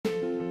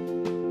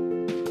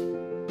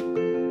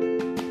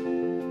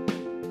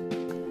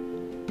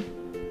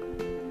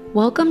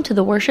Welcome to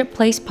the Worship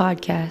Place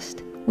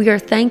podcast. We are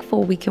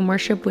thankful we can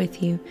worship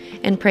with you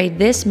and pray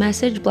this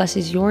message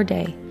blesses your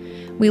day.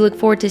 We look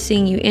forward to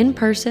seeing you in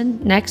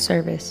person next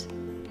service.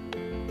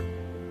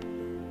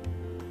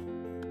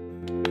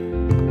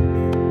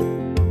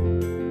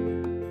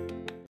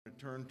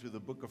 Turn to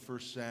the book of 1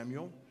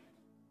 Samuel.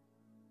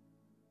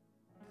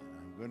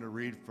 I'm going to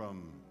read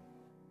from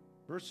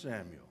 1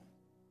 Samuel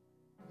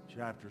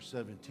chapter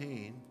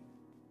 17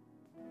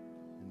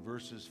 in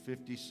verses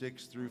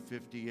 56 through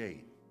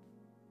 58.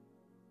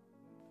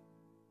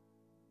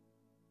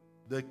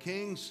 The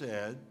king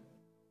said,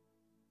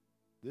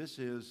 this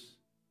is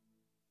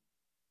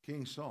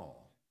King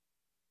Saul,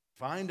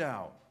 find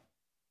out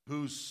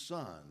whose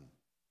son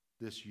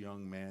this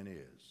young man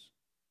is.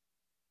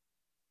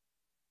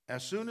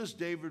 As soon as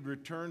David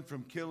returned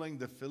from killing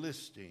the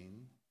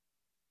Philistine,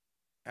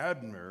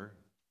 Abner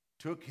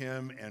took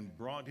him and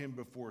brought him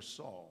before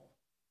Saul,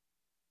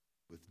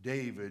 with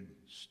David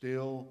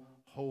still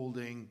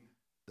holding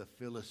the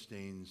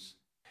Philistine's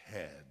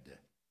head.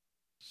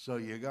 So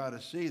you got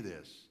to see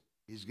this.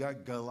 He's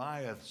got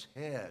Goliath's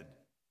head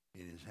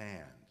in his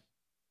hand.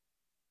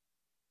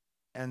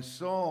 And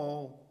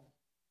Saul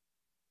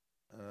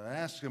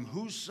asked him,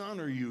 whose son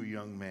are you,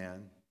 young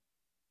man?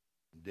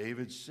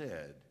 David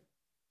said,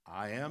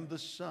 I am the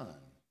son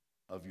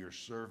of your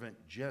servant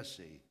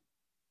Jesse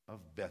of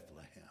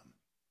Bethlehem.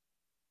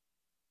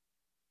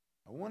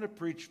 I want to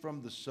preach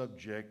from the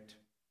subject,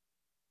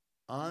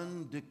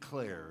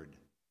 Undeclared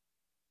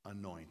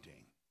Anointing.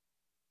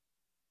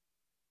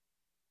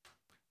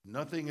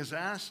 Nothing is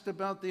asked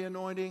about the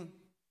anointing.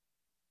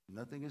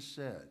 Nothing is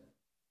said.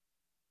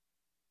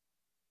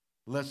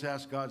 Let's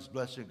ask God's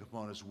blessing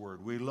upon His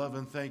word. We love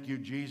and thank you,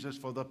 Jesus,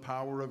 for the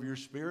power of your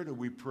Spirit, and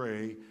we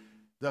pray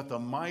that the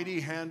mighty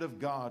hand of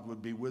God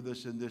would be with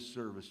us in this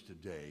service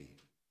today.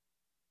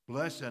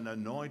 Bless and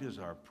anoint is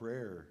our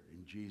prayer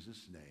in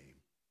Jesus' name.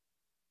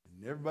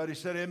 And everybody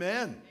said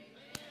amen. Amen.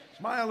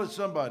 Smile at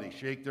somebody,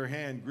 shake their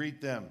hand,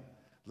 greet them.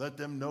 Let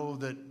them know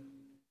that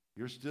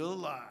you're still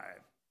alive.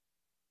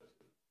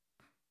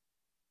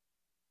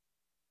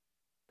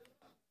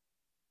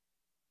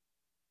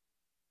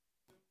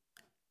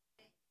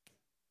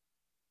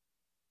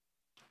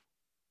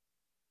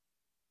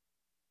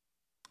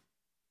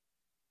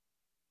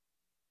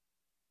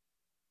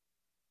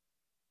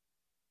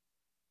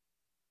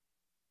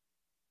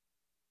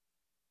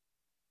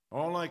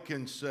 All I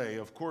can say,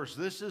 of course,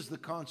 this is the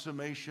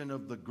consummation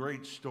of the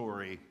great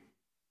story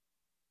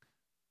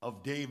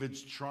of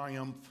David's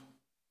triumph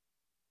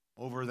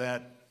over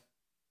that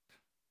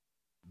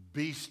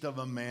beast of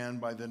a man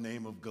by the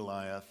name of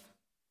Goliath,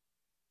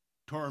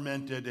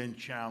 tormented and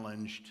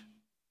challenged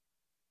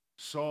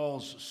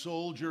Saul's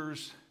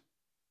soldiers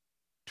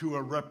to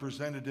a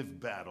representative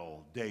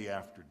battle day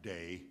after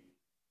day.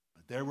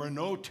 But there were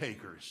no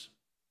takers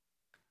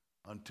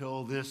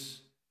until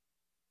this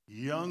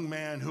young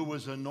man who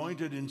was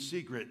anointed in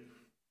secret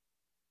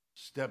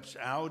steps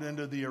out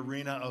into the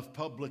arena of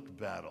public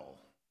battle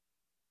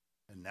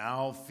and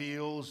now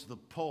feels the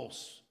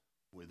pulse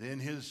within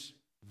his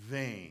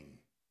vein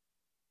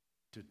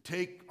to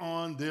take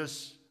on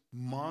this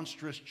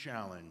monstrous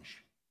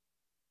challenge,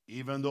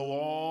 even though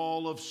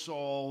all of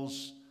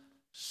Saul's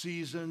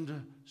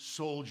seasoned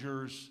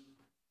soldiers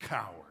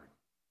cowered.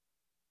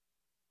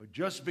 But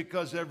just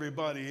because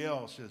everybody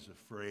else is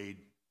afraid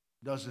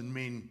doesn't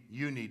mean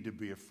you need to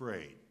be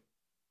afraid.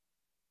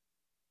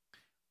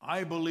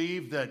 I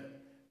believe that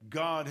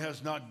God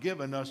has not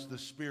given us the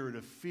spirit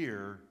of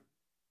fear,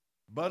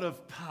 but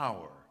of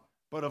power,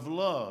 but of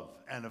love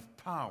and of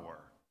power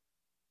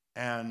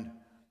and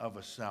of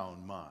a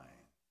sound mind.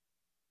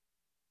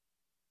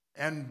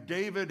 And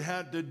David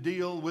had to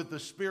deal with the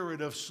spirit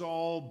of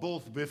Saul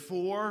both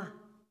before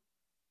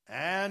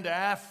and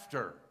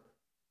after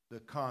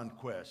the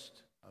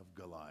conquest of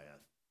Goliath.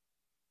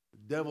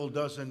 The devil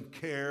doesn't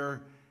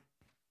care.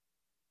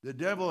 The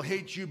devil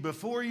hates you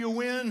before you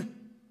win,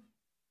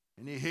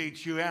 and he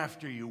hates you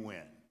after you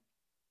win.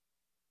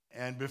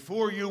 And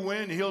before you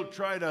win, he'll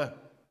try to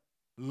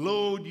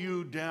load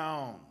you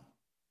down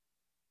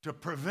to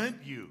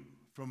prevent you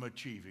from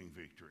achieving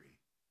victory.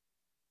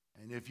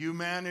 And if you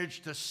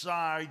manage to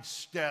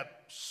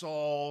sidestep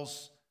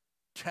Saul's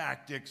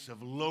tactics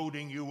of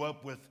loading you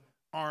up with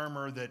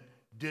armor that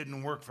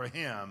didn't work for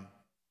him,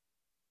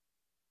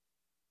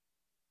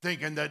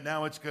 thinking that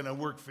now it's going to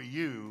work for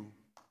you,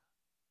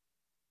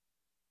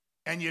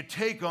 and you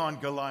take on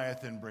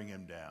Goliath and bring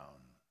him down,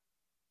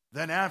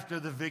 then after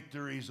the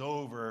victory's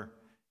over,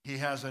 he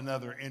has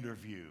another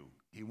interview.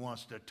 He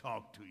wants to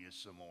talk to you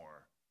some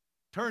more.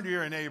 Turn to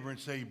your neighbor and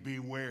say,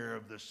 beware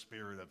of the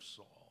spirit of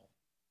Saul.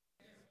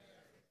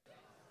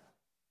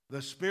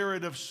 The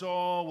spirit of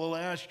Saul will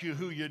ask you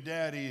who your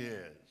daddy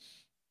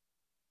is.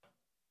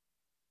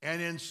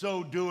 And in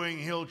so doing,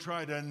 he'll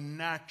try to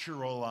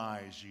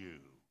naturalize you.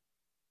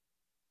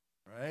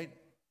 Right?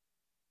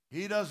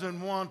 He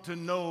doesn't want to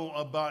know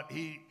about,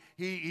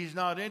 he's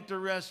not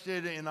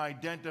interested in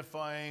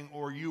identifying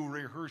or you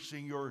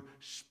rehearsing your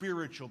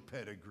spiritual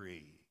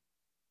pedigree.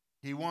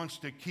 He wants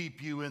to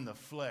keep you in the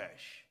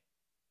flesh.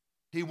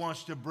 He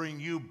wants to bring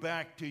you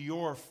back to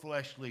your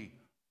fleshly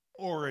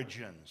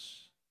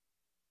origins.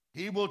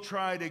 He will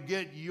try to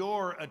get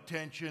your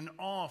attention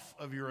off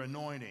of your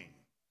anointing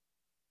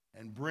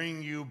and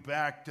bring you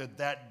back to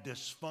that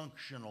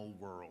dysfunctional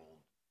world.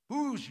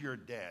 Who's your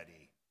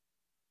daddy?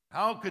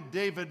 How could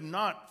David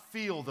not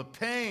feel the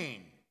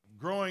pain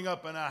growing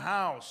up in a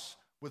house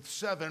with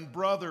 7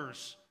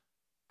 brothers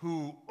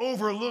who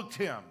overlooked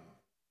him,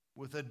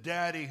 with a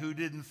daddy who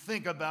didn't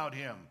think about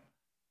him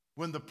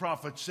when the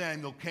prophet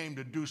Samuel came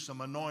to do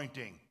some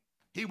anointing?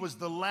 He was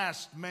the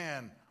last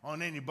man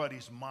on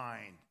anybody's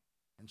mind.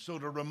 And so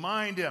to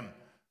remind him,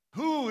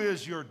 who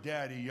is your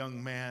daddy,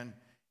 young man?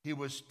 He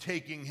was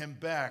taking him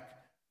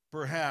back,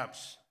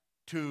 perhaps,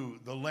 to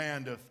the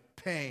land of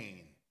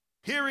pain.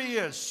 Here he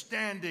is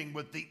standing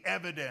with the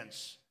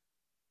evidence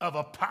of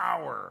a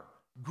power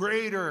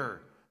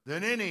greater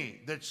than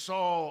any that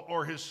Saul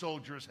or his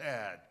soldiers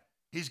had.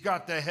 He's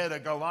got the head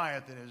of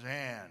Goliath in his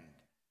hand,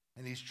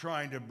 and he's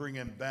trying to bring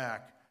him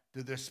back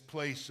to this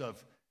place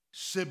of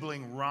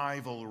sibling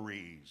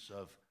rivalries,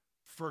 of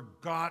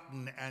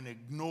forgotten and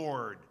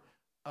ignored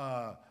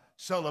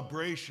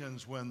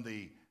celebrations when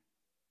the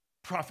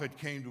prophet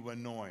came to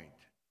anoint,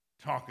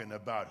 talking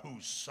about who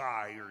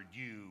sired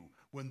you,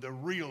 when the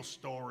real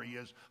story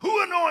is,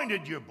 who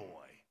anointed you,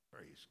 boy?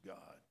 Praise God.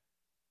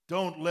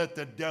 Don't let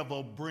the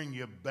devil bring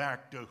you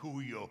back to who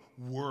you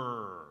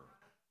were.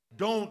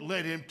 Don't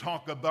let him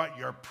talk about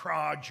your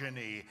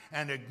progeny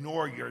and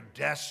ignore your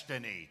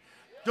destiny.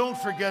 Don't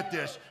forget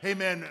this,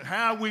 amen,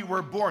 how we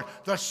were born.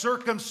 The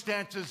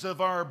circumstances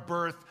of our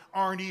birth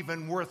aren't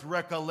even worth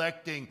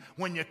recollecting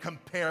when you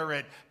compare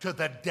it to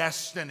the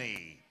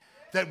destiny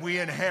that we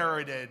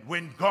inherited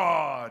when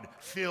God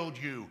filled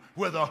you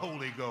with the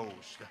Holy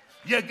Ghost.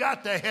 You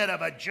got the head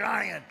of a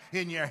giant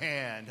in your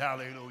hand,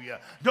 hallelujah.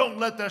 Don't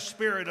let the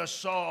spirit of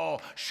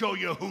Saul show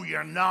you who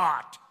you're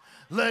not.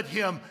 Let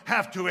him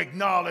have to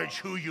acknowledge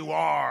who you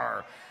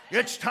are.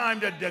 It's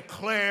time to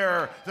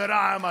declare that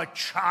I am a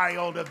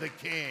child of the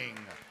King.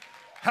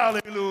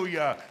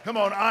 Hallelujah. Come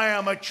on, I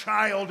am a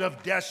child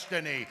of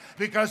destiny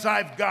because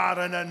I've got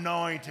an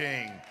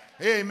anointing.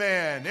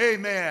 Amen,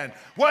 amen.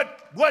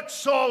 What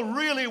Saul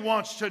really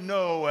wants to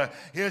know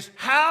is,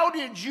 how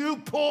did you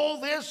pull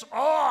this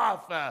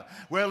off?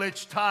 Well,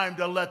 it's time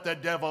to let the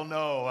devil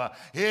know.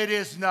 It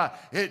is not,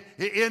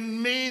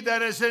 in me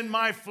that is in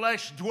my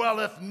flesh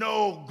dwelleth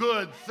no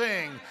good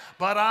thing,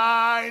 but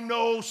I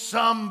know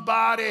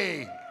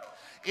somebody.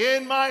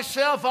 In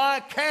myself I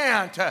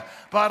can't,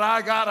 but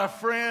I got a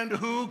friend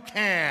who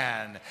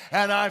can.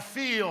 And I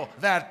feel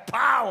that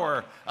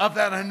power of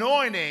that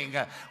anointing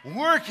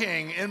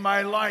working in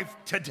my life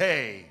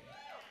today.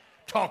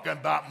 Talking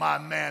about my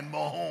man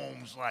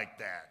Mahomes like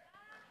that.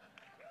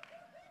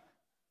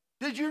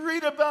 Did you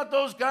read about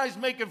those guys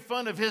making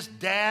fun of his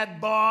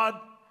dad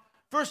bod?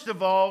 First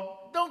of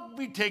all, don't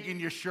be taking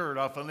your shirt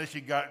off unless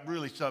you got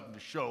really something to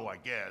show, I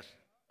guess.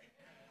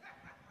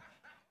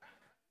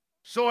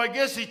 So I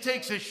guess he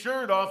takes his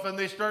shirt off and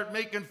they start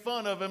making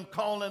fun of him,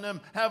 calling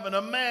him having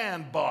a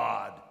man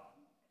bod.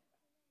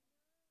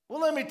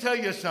 Well, let me tell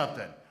you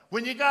something.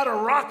 When you got a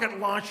rocket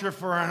launcher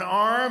for an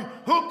arm,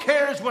 who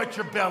cares what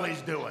your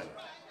belly's doing?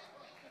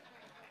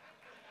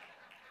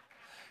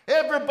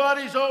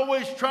 Everybody's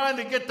always trying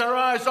to get their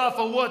eyes off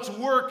of what's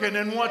working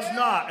and what's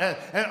not,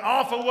 and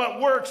off of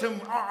what works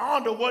and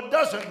onto what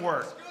doesn't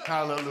work.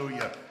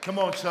 Hallelujah. Come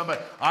on,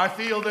 somebody. I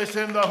feel this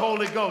in the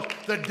Holy Ghost.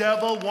 The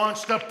devil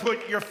wants to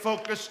put your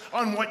focus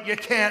on what you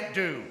can't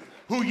do,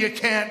 who you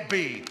can't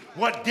be,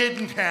 what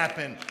didn't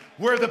happen,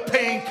 where the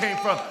pain came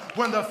from,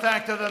 when the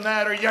fact of the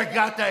matter, you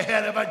got the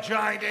head of a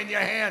giant in your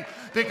hand,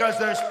 because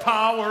there's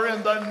power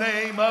in the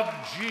name of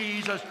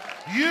Jesus.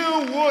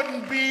 You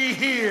wouldn't be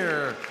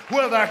here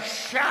with a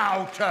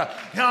shout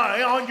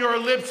on your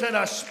lips and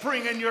a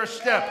spring in your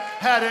step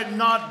had it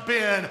not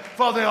been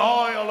for the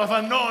oil of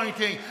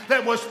anointing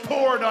that was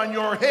poured on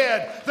your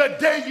head the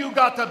day you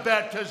got the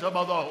baptism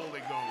of the Holy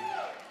Ghost.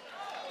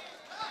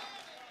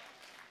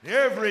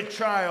 Every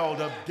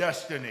child of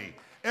destiny,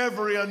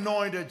 every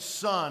anointed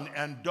son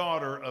and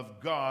daughter of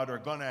God are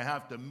going to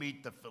have to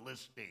meet the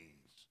Philistines.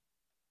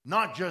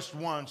 Not just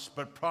once,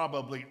 but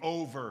probably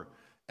over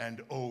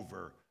and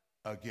over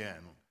again.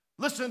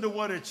 Listen to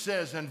what it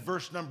says in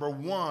verse number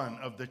 1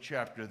 of the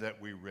chapter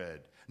that we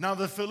read. Now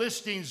the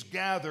Philistines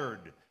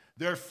gathered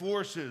their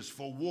forces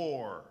for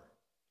war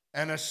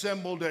and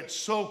assembled at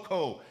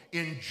Soko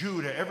in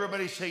Judah.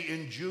 Everybody say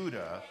in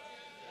Judah.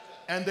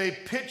 And they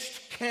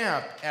pitched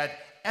camp at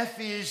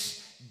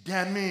Ephes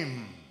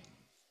Damim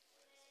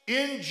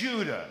in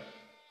Judah.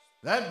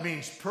 That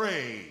means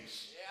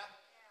praise.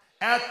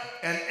 And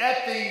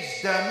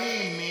Ephes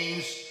Damim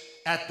means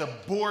at the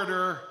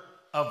border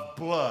of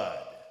blood.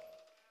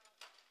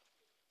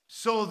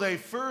 So they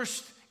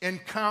first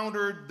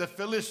encountered the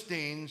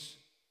Philistines,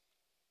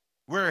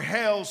 where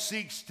hell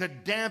seeks to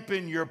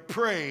dampen your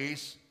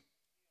praise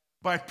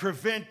by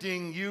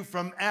preventing you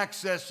from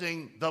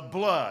accessing the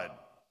blood.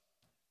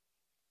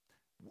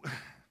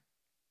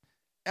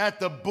 At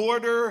the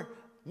border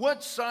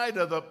What side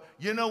of the,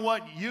 you know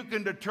what? You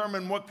can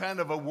determine what kind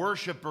of a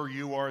worshiper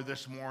you are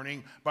this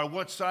morning by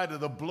what side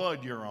of the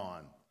blood you're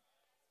on.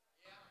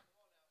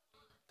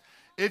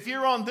 If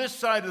you're on this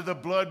side of the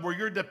blood where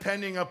you're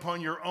depending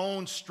upon your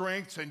own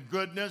strengths and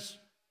goodness,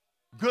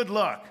 good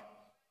luck.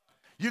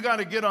 You got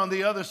to get on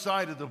the other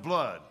side of the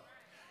blood.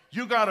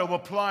 You got to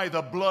apply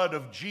the blood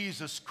of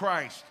Jesus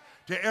Christ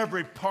to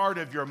every part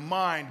of your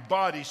mind,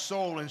 body,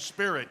 soul, and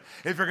spirit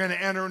if you're going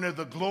to enter into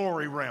the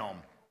glory realm.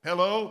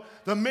 Hello?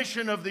 The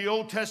mission of the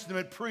Old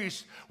Testament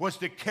priest was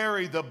to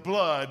carry the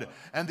blood,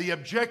 and the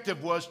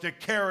objective was to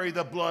carry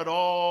the blood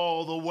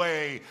all the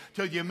way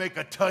till you make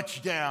a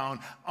touchdown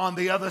on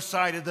the other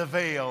side of the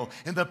veil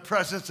in the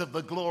presence of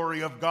the glory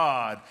of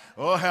God.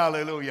 Oh,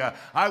 hallelujah.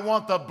 I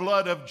want the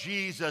blood of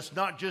Jesus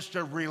not just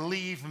to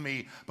relieve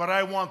me, but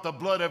I want the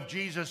blood of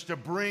Jesus to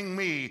bring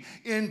me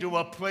into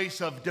a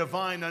place of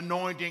divine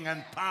anointing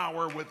and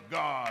power with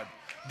God.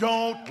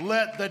 Don't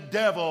let the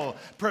devil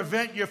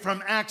prevent you from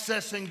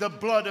accessing the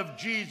blood of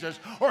Jesus,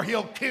 or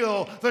he'll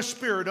kill the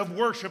spirit of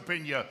worship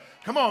in you.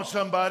 Come on,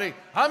 somebody.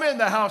 I'm in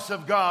the house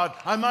of God.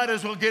 I might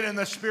as well get in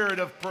the spirit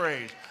of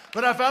praise.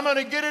 But if I'm going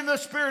to get in the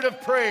spirit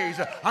of praise,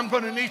 I'm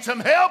going to need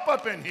some help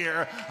up in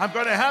here. I'm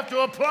going to have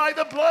to apply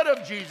the blood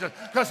of Jesus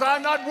because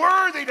I'm not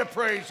worthy to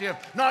praise him,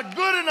 not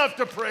good enough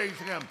to praise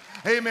him.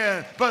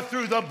 Amen. But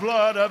through the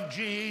blood of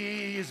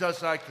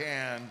Jesus I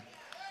can.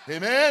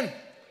 Amen.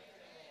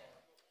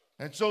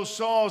 And so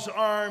Saul's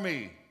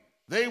army,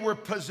 they were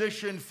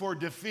positioned for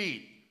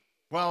defeat,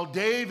 while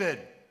David,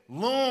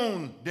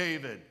 lone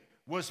David,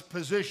 was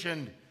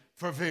positioned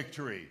for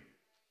victory.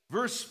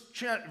 Verse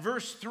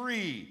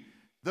 3,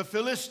 the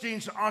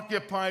Philistines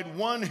occupied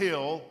one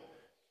hill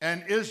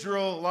and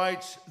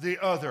Israelites the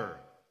other,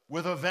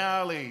 with a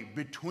valley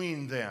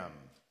between them.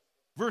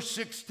 Verse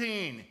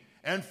 16,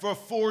 and for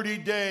 40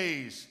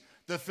 days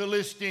the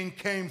Philistine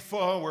came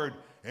forward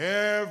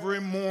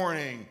every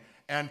morning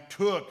and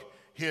took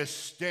his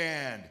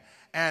stand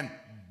and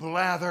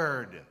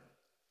blathered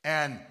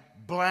and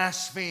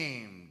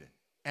blasphemed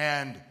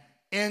and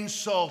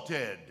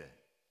insulted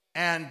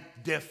and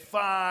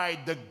defied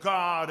the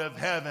God of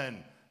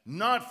heaven,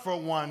 not for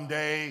one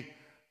day,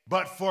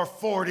 but for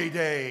 40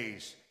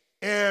 days,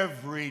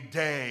 every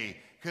day.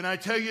 Can I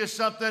tell you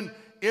something?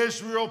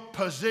 Israel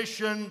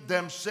positioned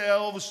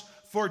themselves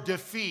for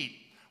defeat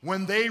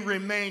when they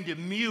remained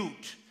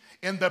mute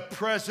in the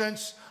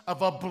presence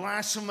of a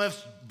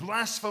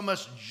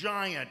blasphemous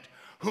giant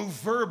who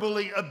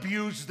verbally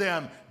abused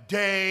them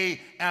day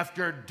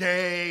after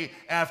day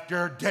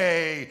after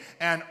day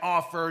and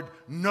offered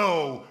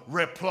no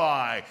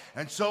reply.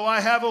 And so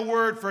I have a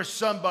word for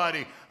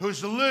somebody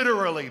who's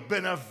literally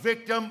been a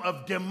victim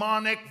of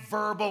demonic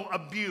verbal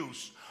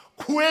abuse.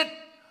 Quit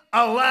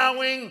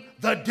allowing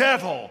the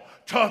devil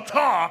to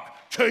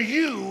talk to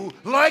you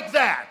like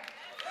that.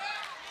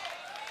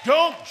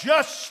 Don't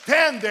just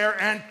stand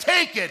there and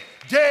take it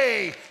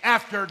day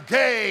after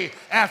day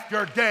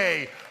after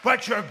day,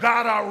 but you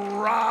gotta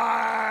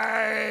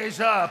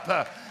rise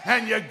up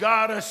and you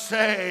gotta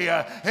say,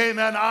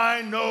 amen,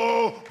 I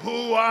know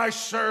who I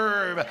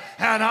serve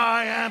and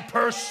I am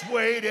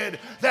persuaded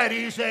that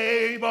he's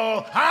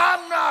able.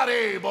 I'm not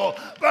able,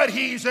 but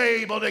he's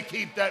able to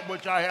keep that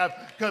which I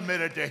have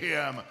committed to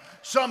him.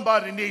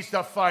 Somebody needs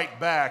to fight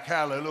back,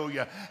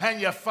 hallelujah. And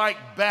you fight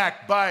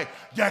back by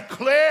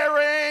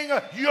declaring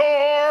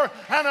you're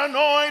an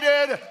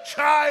anointed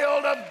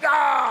child of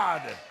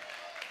God.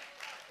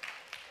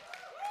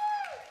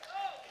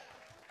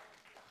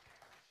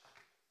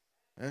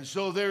 And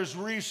so there's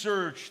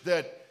research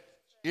that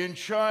in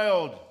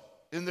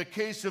the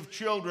case of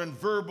children,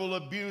 verbal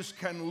abuse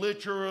can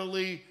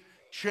literally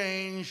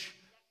change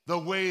the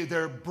way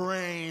their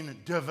brain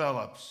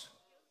develops.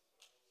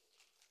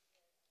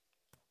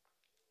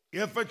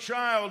 If a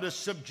child is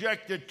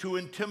subjected to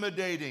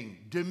intimidating,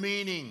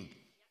 demeaning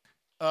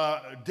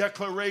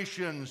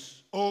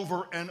declarations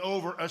over and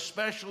over,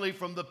 especially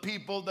from the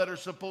people that are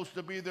supposed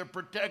to be their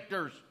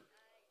protectors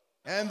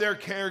and their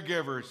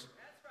caregivers,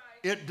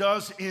 it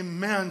does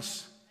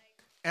immense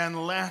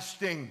and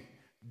lasting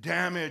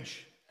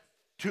damage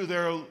to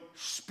their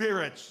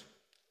spirits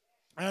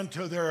and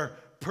to their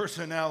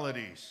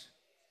personalities.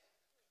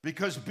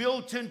 Because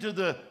built into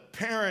the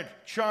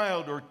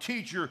parent-child or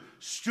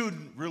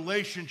teacher-student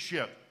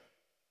relationship,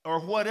 or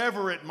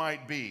whatever it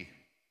might be,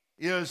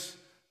 is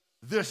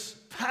this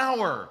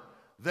power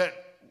that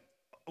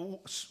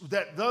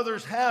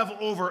others have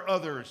over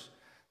others,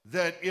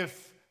 that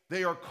if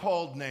they are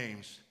called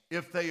names,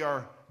 if they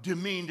are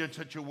demeaned in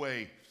such a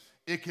way,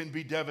 it can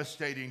be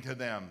devastating to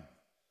them.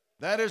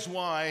 That is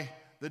why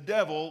the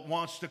devil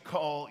wants to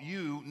call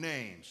you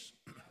names.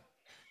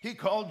 He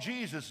called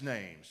Jesus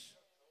names.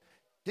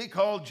 He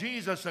called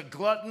Jesus a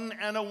glutton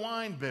and a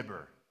wine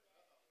bibber.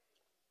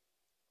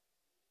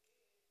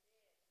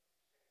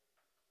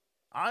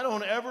 I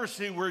don't ever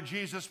see where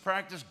Jesus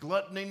practiced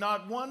gluttony,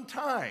 not one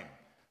time.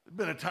 There's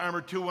been a time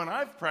or two when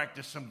I've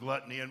practiced some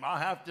gluttony, and I'll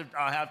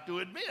have to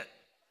admit.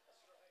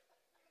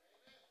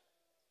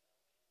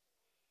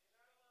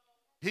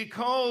 He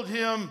called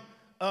him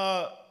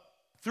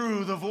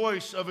through the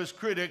voice of his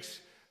critics,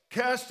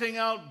 casting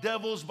out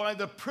devils by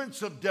the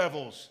prince of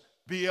devils,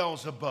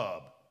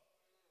 Beelzebub.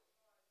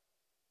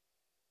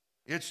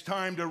 It's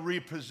time to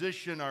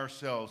reposition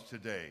ourselves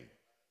today.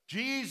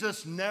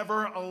 Jesus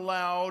never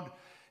allowed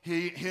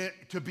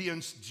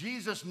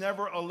Jesus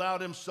never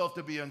allowed himself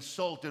to be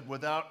insulted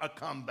without a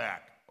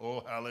comeback. Oh,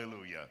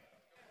 hallelujah.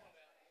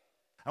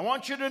 I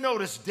want you to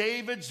notice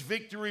David's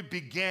victory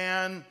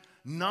began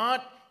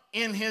not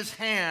in his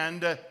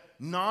hand,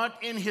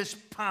 not in his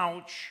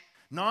pouch,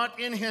 not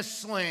in his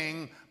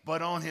sling,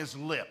 but on his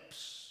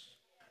lips.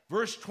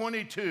 Verse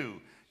 22,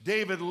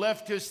 David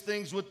left his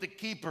things with the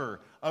keeper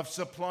of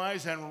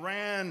supplies and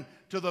ran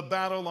to the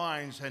battle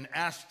lines and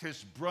asked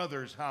his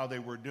brothers how they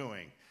were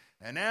doing.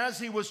 And as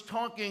he was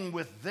talking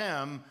with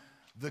them,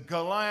 the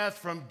Goliath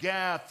from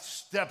Gath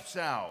steps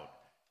out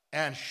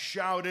and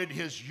shouted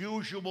his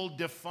usual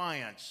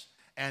defiance,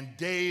 and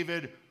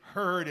David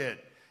heard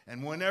it.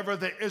 And whenever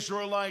the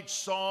Israelites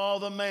saw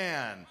the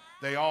man,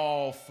 they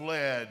all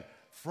fled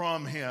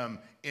from him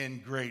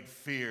in great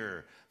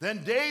fear.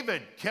 Then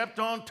David kept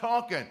on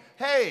talking.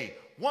 Hey,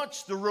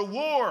 what's the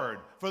reward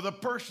for the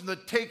person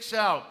that takes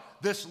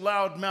out this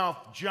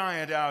loudmouth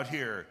giant out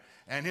here?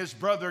 And his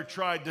brother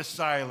tried to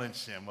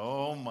silence him.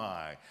 Oh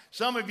my.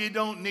 Some of you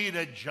don't need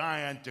a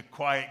giant to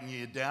quieten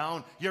you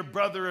down. Your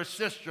brother or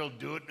sister will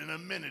do it in a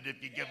minute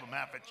if you give them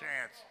half a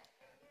chance.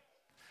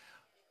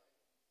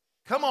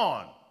 Come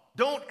on.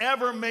 Don't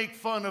ever make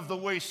fun of the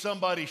way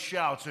somebody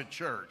shouts at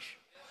church.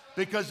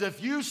 Because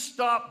if you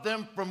stop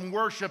them from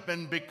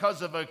worshiping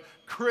because of a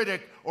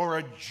critic or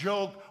a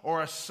joke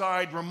or a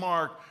side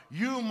remark,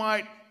 you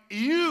might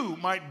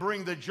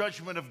bring the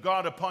judgment of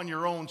God upon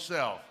your own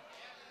self.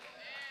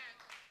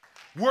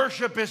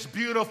 Worship is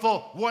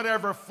beautiful,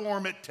 whatever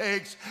form it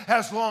takes,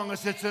 as long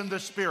as it's in the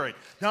Spirit.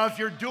 Now, if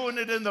you're doing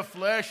it in the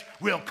flesh,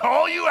 we'll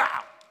call you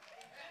out.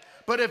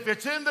 But if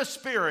it's in the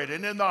Spirit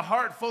and in the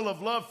heart full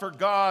of love for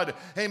God,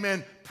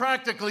 amen,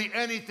 practically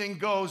anything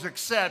goes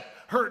except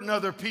hurting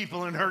other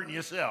people and hurting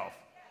yourself.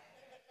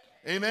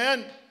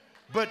 Amen?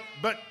 But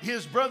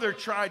his brother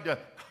tried to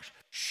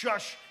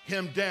shush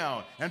him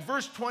down. And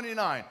verse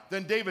 29,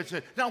 then David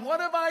said, now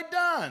what have I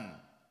done?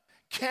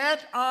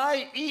 Can't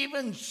I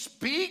even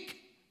speak?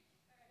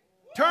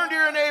 Turn to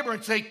your neighbor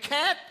and say,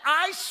 can't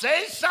I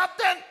say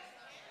something?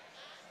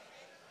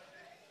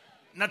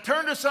 Now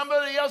turn to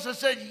somebody else and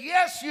say,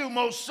 yes, you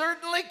most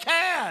certainly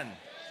can.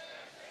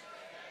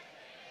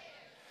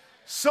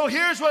 So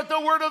here's what the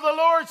word of the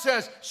Lord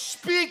says.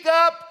 Speak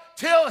up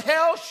till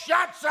hell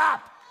shuts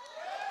up.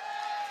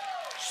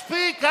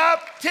 Speak up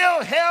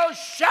till hell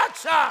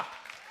shuts up.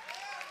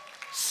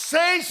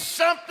 Say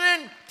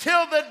something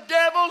till the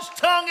devil's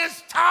tongue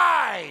is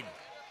tied.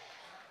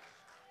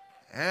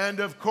 And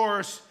of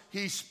course,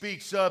 he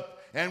speaks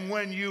up, and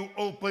when you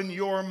open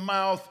your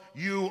mouth,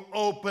 you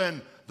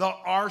open the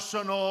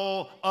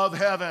arsenal of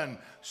heaven.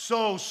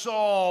 So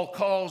Saul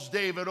calls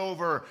David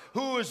over.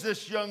 Who is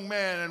this young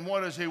man and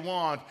what does he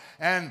want?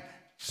 And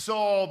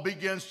Saul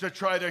begins to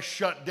try to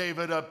shut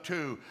David up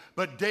too.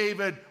 But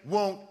David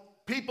won't.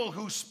 People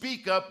who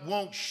speak up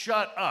won't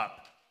shut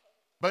up.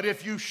 But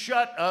if you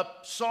shut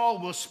up, Saul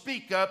will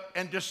speak up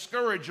and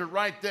discourage you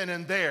right then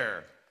and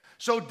there.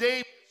 So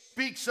David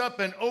speaks up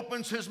and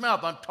opens his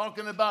mouth. I'm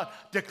talking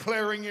about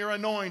declaring your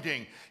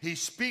anointing. He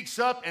speaks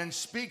up and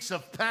speaks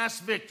of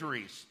past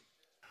victories.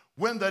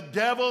 When the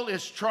devil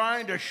is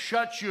trying to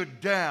shut you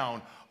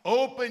down,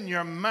 open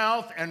your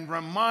mouth and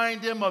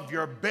remind him of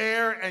your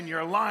bear and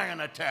your lion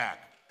attack.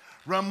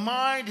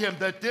 Remind him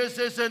that this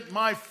isn't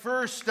my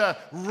first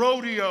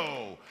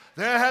rodeo.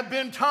 There have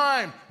been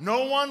times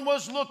no one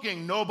was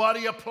looking.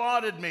 Nobody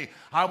applauded me.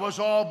 I was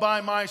all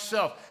by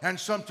myself. And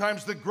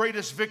sometimes the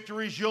greatest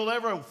victories you'll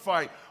ever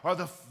fight are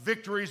the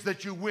victories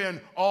that you win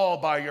all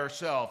by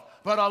yourself.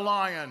 But a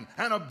lion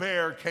and a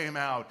bear came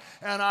out,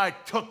 and I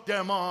took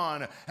them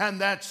on. And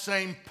that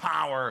same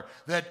power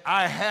that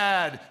I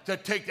had to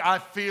take,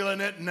 I'm feeling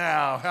it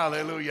now.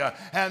 Hallelujah.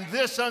 And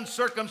this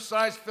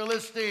uncircumcised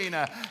Philistine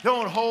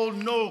don't hold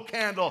no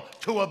candle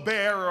to a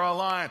bear or a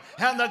lion.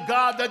 And the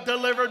God that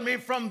delivered me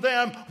from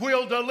them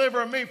will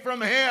deliver me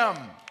from him.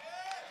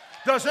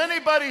 Does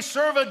anybody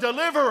serve a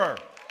deliverer?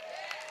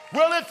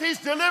 Well, if he's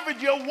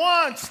delivered you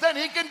once, then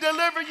he can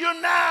deliver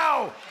you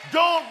now.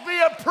 Don't be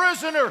a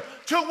prisoner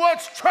to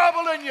what's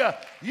troubling you.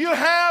 You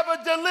have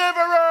a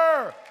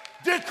deliverer.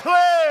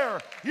 Declare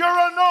your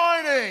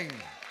anointing.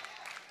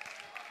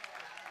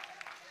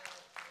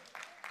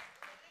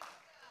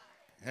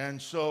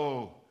 And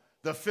so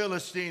the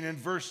Philistine in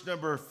verse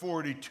number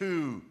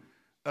 42,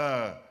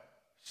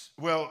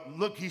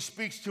 look, he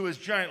speaks to his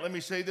giant. Let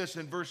me say this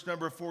in verse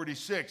number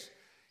 46.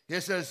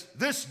 It says,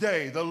 this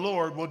day the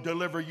Lord will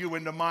deliver you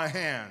into my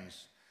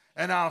hands,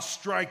 and I'll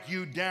strike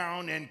you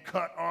down and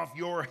cut off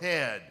your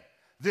head.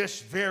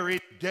 This very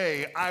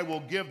day I will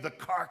give the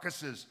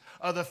carcasses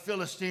of the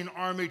Philistine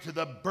army to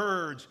the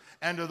birds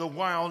and to the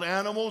wild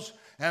animals,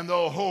 and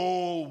the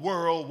whole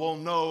world will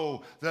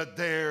know that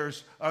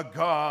there's a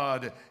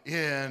God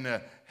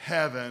in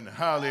heaven.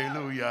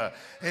 Hallelujah.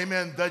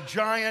 Amen. The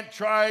giant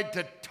tried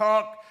to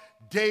talk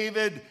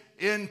David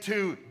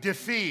into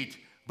defeat.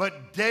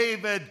 But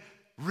David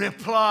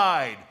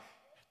replied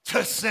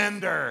to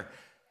sender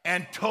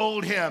and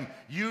told him,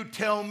 you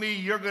tell me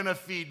you're going to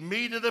feed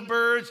me to the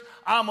birds,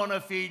 I'm going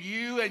to feed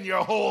you and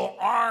your whole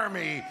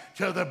army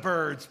to the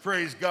birds.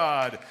 Praise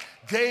God.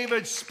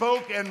 David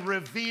spoke and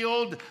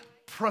revealed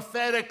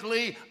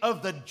prophetically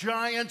of the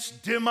giant's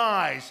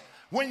demise.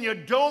 When you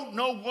don't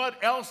know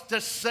what else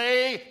to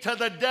say to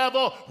the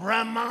devil,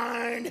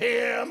 remind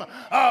him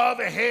of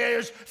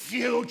his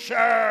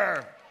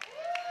future.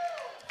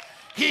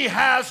 He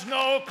has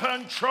no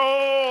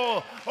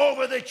control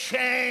over the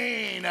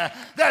chain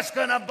that's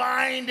going to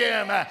bind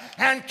him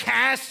and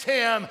cast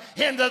him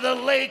into the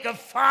lake of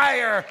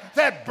fire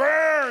that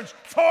burns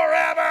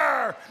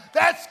forever.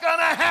 That's going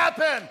to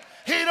happen.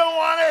 He don't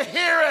want to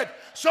hear it,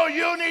 so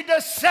you need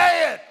to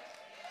say it.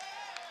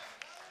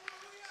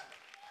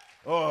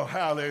 Oh,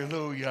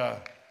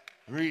 hallelujah.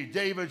 Read,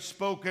 David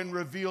spoke and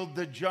revealed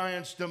the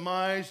giant's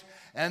demise,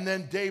 and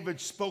then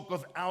David spoke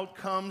of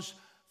outcomes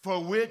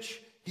for which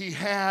he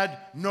had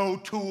no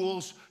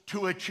tools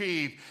to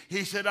achieve.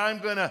 He said, I'm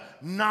going to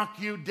knock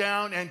you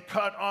down and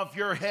cut off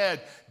your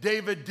head.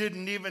 David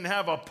didn't even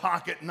have a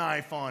pocket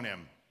knife on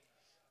him.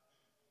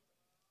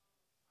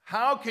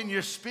 How can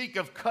you speak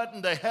of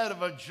cutting the head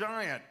of a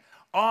giant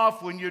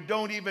off when you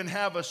don't even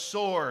have a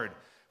sword?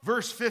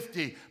 Verse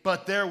 50,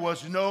 but there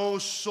was no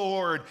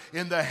sword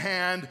in the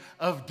hand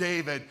of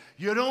David.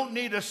 You don't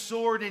need a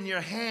sword in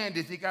your hand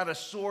if you got a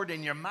sword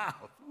in your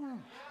mouth.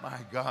 My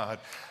God.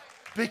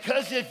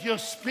 Because if you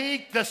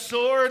speak the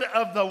sword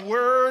of the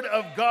word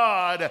of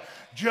God,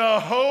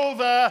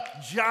 Jehovah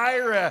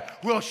Jireh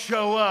will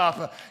show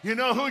up. You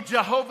know who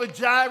Jehovah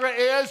Jireh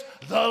is?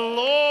 The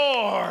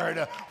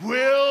Lord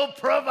will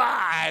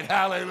provide.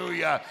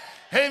 Hallelujah.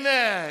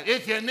 Amen.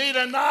 If you need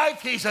a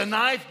knife, he's a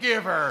knife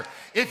giver.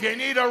 If you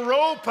need a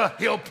rope,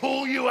 he'll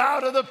pull you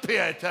out of the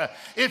pit.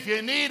 If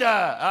you need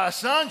a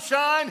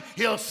sunshine,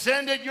 he'll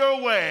send it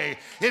your way.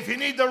 If you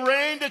need the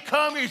rain to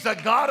come, he's the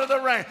God of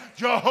the rain.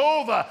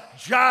 Jehovah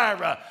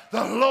Jireh,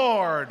 the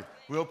Lord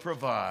will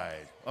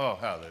provide. Oh,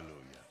 hallelujah.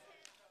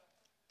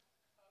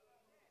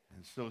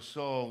 And so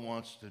Saul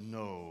wants to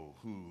know,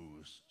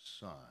 whose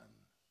son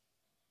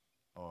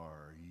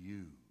are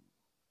you?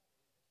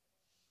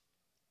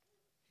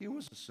 He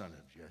was the son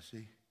of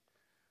Jesse,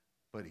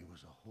 but he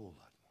was a whole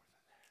lot more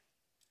than that.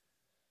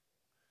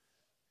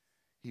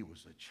 He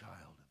was a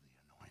child of the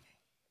anointing.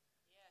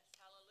 Yes,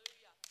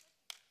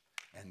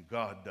 hallelujah. And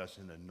God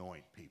doesn't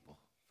anoint people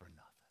for nothing.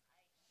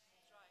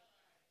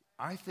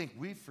 That's right. I think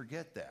we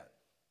forget that,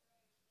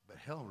 but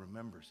hell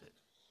remembers it.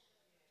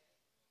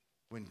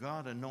 When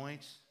God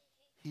anoints,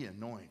 he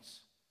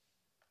anoints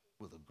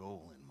with a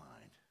goal in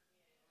mind.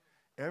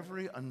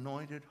 Every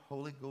anointed,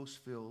 Holy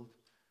Ghost-filled,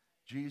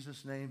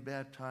 Jesus' name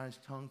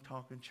baptized,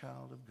 tongue-talking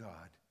child of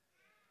God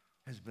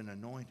has been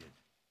anointed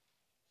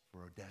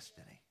for a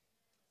destiny.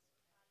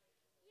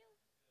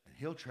 And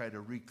he'll try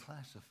to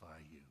reclassify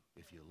you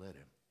if you let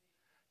him.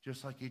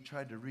 Just like he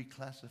tried to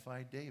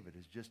reclassify David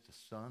as just a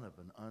son of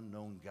an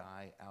unknown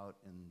guy out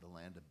in the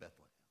land of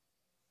Bethlehem.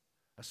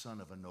 A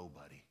son of a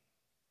nobody.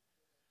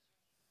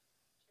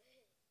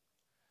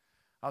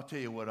 I'll tell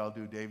you what I'll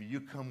do, David. You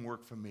come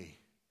work for me.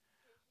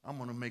 I'm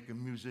going to make a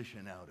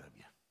musician out of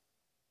you.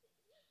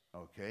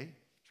 Okay?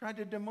 Tried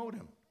to demote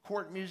him.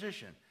 Court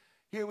musician.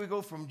 Here we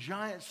go from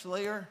giant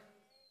slayer.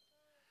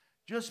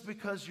 Just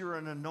because you're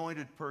an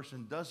anointed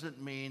person doesn't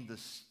mean the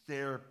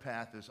stair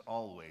path is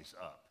always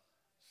up.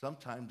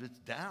 Sometimes it's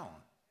down.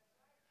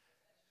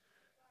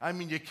 I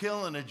mean, you're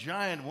killing a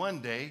giant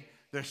one day.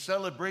 They're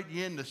celebrating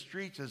you in the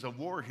streets as a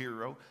war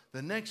hero.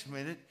 The next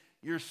minute,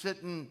 you're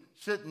sitting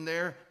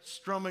there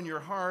strumming your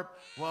harp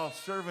while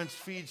servants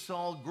feed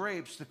Saul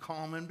grapes to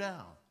calm him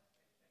down.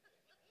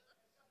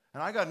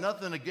 And I got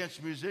nothing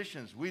against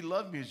musicians. We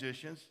love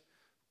musicians.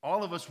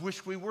 All of us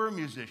wish we were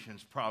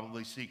musicians,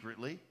 probably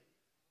secretly.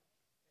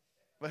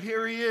 But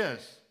here he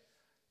is.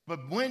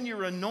 But when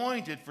you're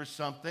anointed for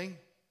something,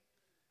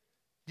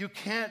 you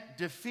can't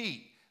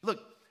defeat. Look,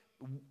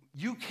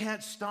 you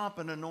can't stop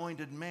an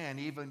anointed man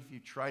even if you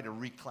try to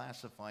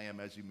reclassify him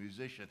as a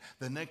musician.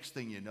 The next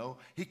thing you know,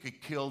 he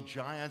could kill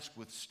giants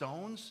with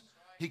stones.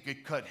 He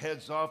could cut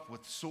heads off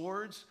with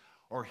swords.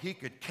 Or he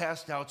could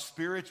cast out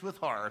spirits with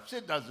harps.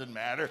 It doesn't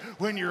matter.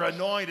 When you're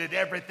anointed,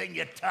 everything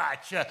you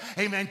touch,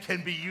 amen,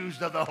 can be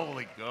used of the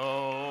Holy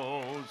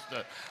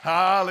Ghost.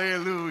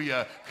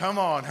 Hallelujah. Come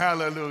on,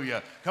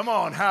 hallelujah. Come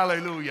on,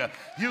 hallelujah.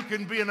 You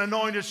can be an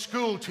anointed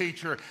school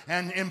teacher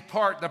and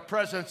impart the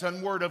presence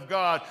and word of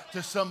God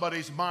to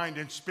somebody's mind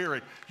and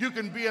spirit. You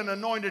can be an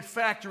anointed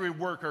factory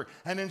worker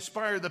and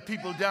inspire the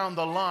people down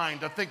the line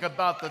to think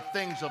about the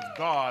things of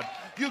God.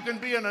 You can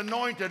be an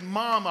anointed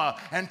mama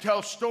and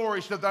tell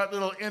stories to that little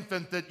little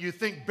infant that you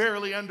think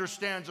barely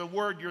understands a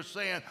word you're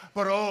saying,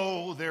 but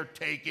oh, they're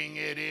taking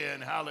it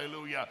in.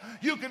 Hallelujah.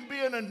 You can be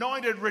an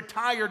anointed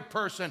retired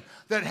person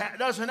that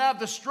doesn't have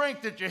the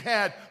strength that you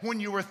had when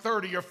you were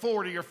 30 or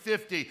 40 or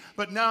 50,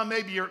 but now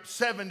maybe you're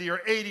 70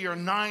 or 80 or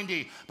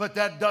 90, but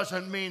that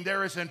doesn't mean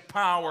there isn't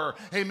power,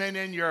 amen,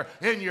 in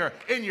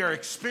your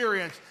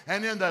experience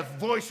and in the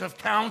voice of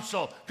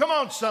counsel. Come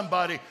on,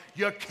 somebody.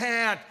 You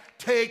can't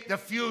take the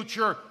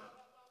future.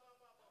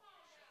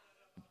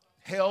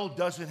 Hell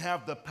doesn't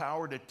have the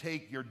power to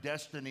take your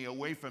destiny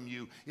away from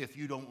you if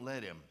you don't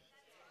let him.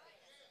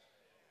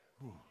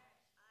 Whew.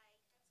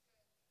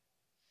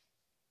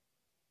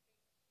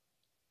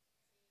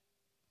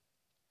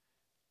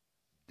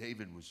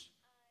 David was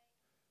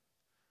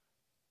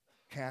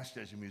cast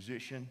as a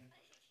musician.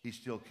 He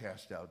still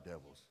cast out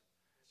devils.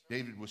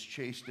 David was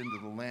chased into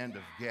the land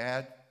of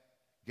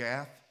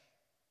Gath,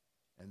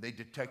 and they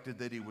detected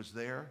that he was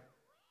there.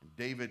 And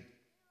David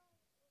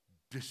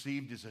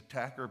deceived his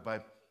attacker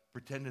by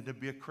pretending to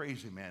be a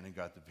crazy man and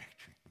got the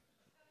victory.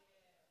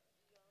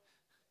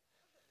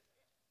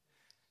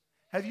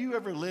 Have you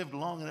ever lived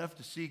long enough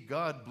to see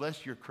God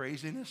bless your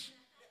craziness?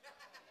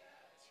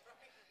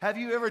 Have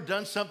you ever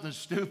done something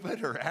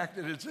stupid or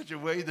acted in such a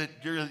way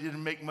that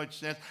didn't make much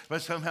sense,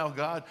 but somehow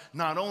God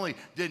not only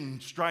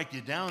didn't strike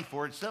you down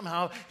for it,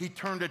 somehow he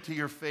turned it to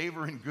your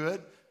favor and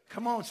good?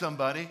 Come on,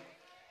 somebody.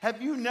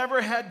 Have you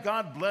never had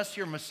God bless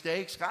your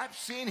mistakes? I've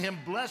seen him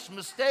bless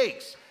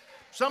mistakes.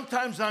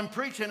 Sometimes I'm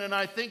preaching and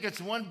I think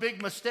it's one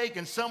big mistake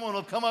and someone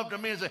will come up to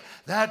me and say,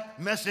 that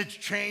message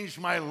changed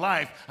my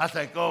life. I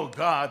think, oh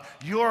God,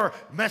 your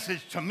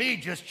message to me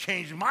just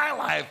changed my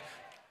life.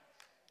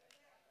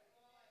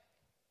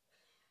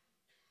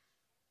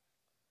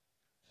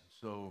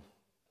 So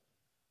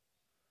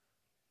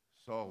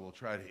Saul will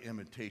try to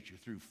imitate you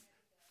through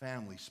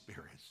family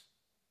spirits.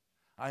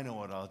 I know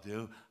what I'll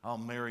do. I'll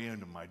marry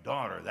into my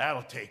daughter.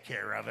 That'll take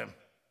care of him.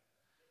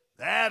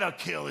 That'll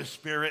kill his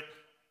spirit.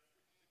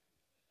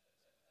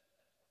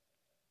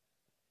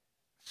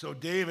 So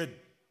David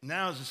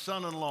now is the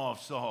son-in-law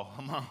of Saul,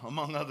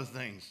 among other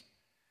things.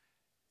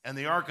 And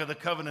the Ark of the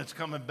Covenant's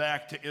coming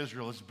back to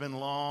Israel. It's been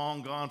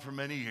long gone for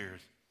many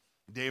years.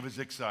 David's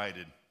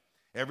excited.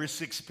 Every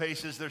 6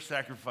 paces, they're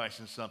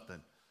sacrificing something.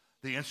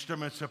 The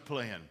instruments are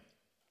playing.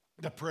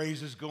 The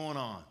praise is going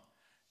on.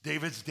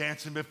 David's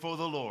dancing before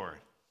the Lord.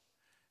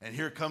 And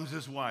here comes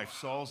his wife,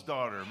 Saul's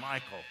daughter,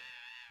 Michal.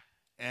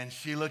 And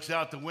she looks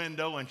out the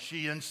window and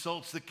she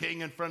insults the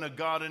king in front of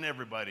God and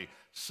everybody.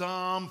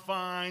 Some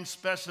fine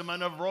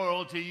specimen of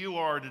royalty you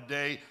are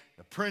today.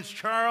 Prince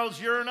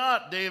Charles, you're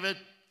not, David.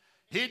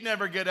 He'd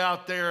never get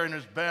out there in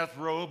his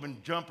bathrobe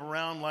and jump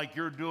around like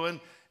you're doing.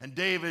 And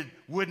David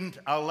wouldn't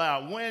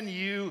allow. When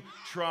you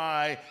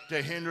try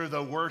to hinder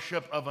the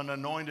worship of an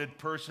anointed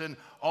person,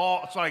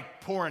 it's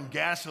like pouring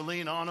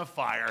gasoline on a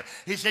fire.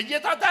 He said, you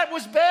thought that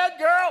was bad,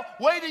 girl?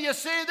 Wait till you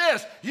see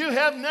this. You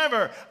have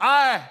never.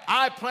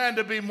 I plan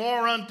to be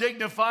more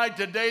undignified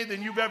today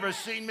than you've ever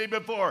seen me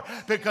before,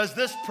 because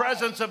this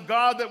presence of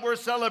God that we're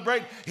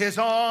celebrating is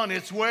on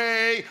its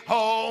way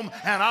home,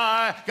 and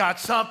I got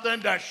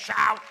something to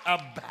shout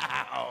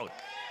about.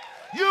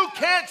 You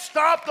can't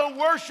stop the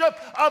worship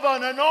of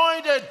an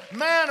anointed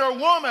man or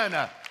woman.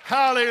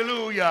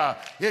 Hallelujah.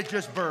 It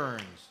just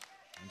burns.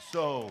 And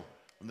so,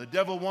 when the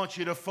devil wants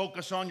you to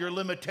focus on your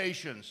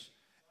limitations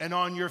and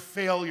on your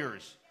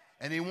failures,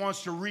 and he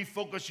wants to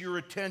refocus your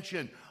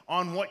attention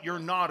on what you're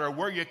not, or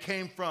where you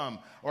came from,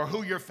 or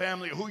who your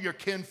family, who your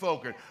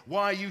kinfolk are,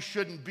 why you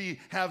shouldn't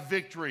have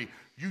victory,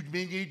 you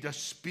need to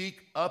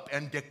speak up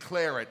and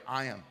declare it.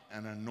 I am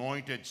an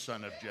anointed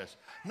son of Jesse.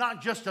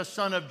 Not just a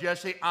son of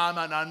Jesse, I'm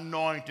an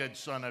anointed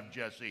son of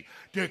Jesse.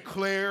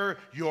 Declare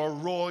your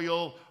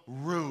royal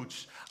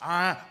roots.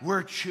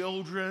 We're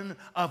children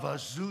of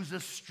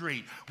Azusa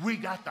Street. We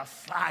got the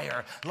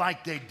fire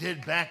like they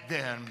did back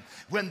then.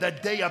 When the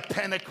day of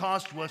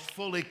Pentecost was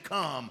fully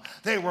come,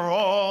 they were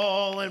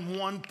all in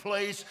one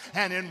place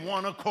and in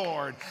one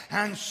accord.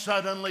 And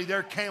suddenly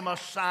there came a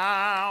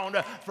sound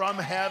from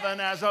heaven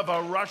as of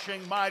a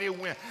rushing mighty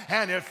wind,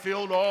 and it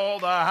filled all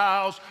the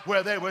house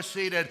where they were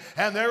seated.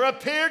 And there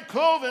appeared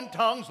cloven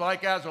tongues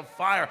like as of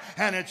fire,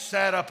 and it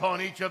sat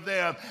upon each of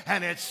them,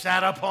 and it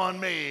sat upon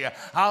me.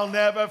 I'll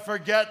never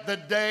forget the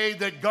day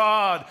that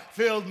God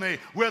filled me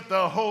with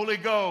the Holy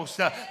Ghost.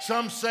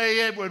 Some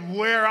say it would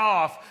wear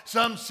off.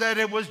 Some said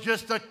it was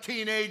just a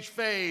teenage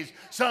phase.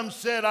 Some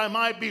said I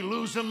might be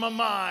losing my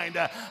mind.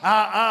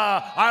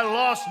 I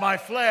lost my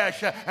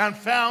flesh and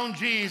found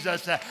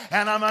Jesus.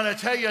 And I'm going to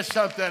tell you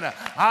something.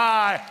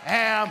 I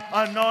am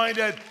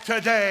anointed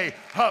today.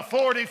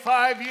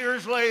 45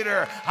 years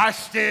later, I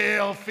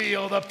still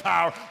feel the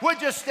power.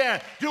 Would you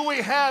stand? Do we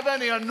have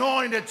any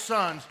anointed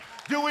sons?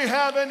 Do we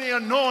have any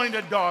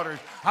anointed daughters?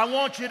 I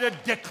want you to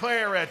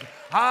declare it.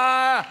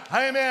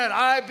 Amen.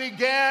 I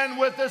began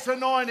with this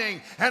anointing,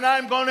 and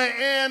I'm going to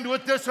end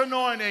with this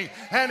anointing.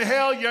 And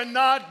hell, you're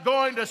not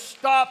going to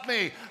stop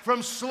me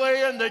from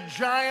slaying the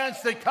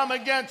giants that come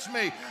against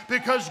me,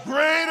 because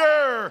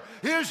greater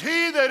is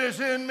he that is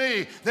in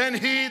me than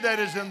he that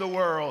is in the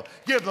world.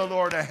 Give the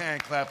Lord a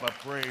hand clap of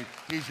praise.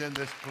 He's in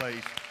this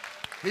place.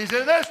 He's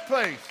in this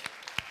place.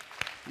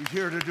 He's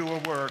here to do a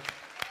work.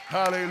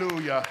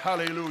 Hallelujah,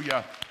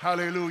 hallelujah,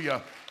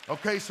 hallelujah.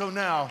 Okay, so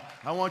now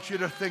I want you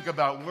to think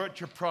about what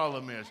your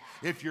problem is.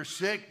 If you're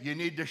sick, you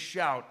need to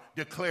shout,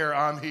 declare,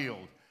 I'm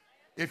healed.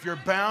 If you're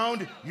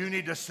bound, you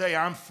need to say,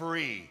 I'm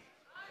free.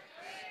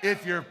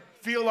 If you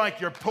feel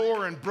like you're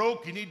poor and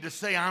broke, you need to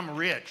say, I'm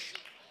rich.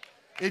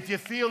 If you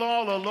feel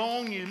all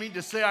alone, you need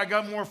to say, I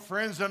got more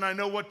friends than I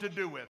know what to do with.